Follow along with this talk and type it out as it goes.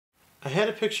I had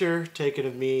a picture taken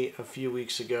of me a few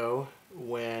weeks ago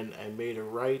when I made a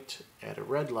right at a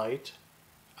red light.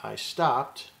 I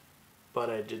stopped, but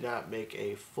I did not make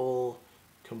a full,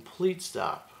 complete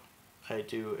stop, I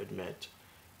do admit.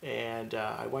 And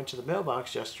I went to the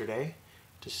mailbox yesterday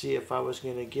to see if I was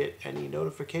going to get any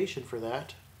notification for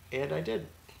that, and I did.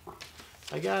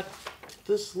 I got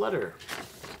this letter,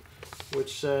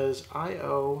 which says I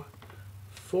owe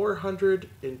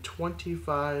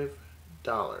 $425.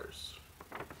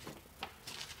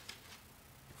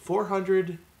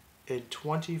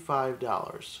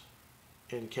 $425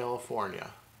 in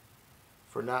California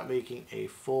for not making a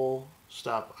full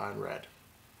stop on red.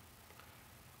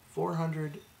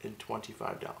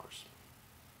 $425.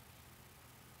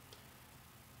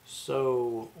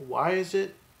 So why is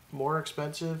it more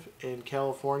expensive in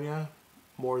California,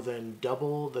 more than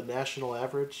double the national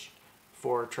average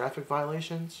for traffic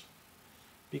violations?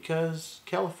 Because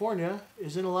California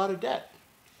is in a lot of debt.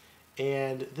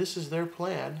 And this is their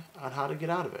plan on how to get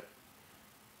out of it,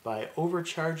 by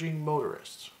overcharging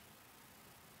motorists.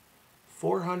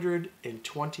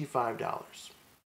 $425.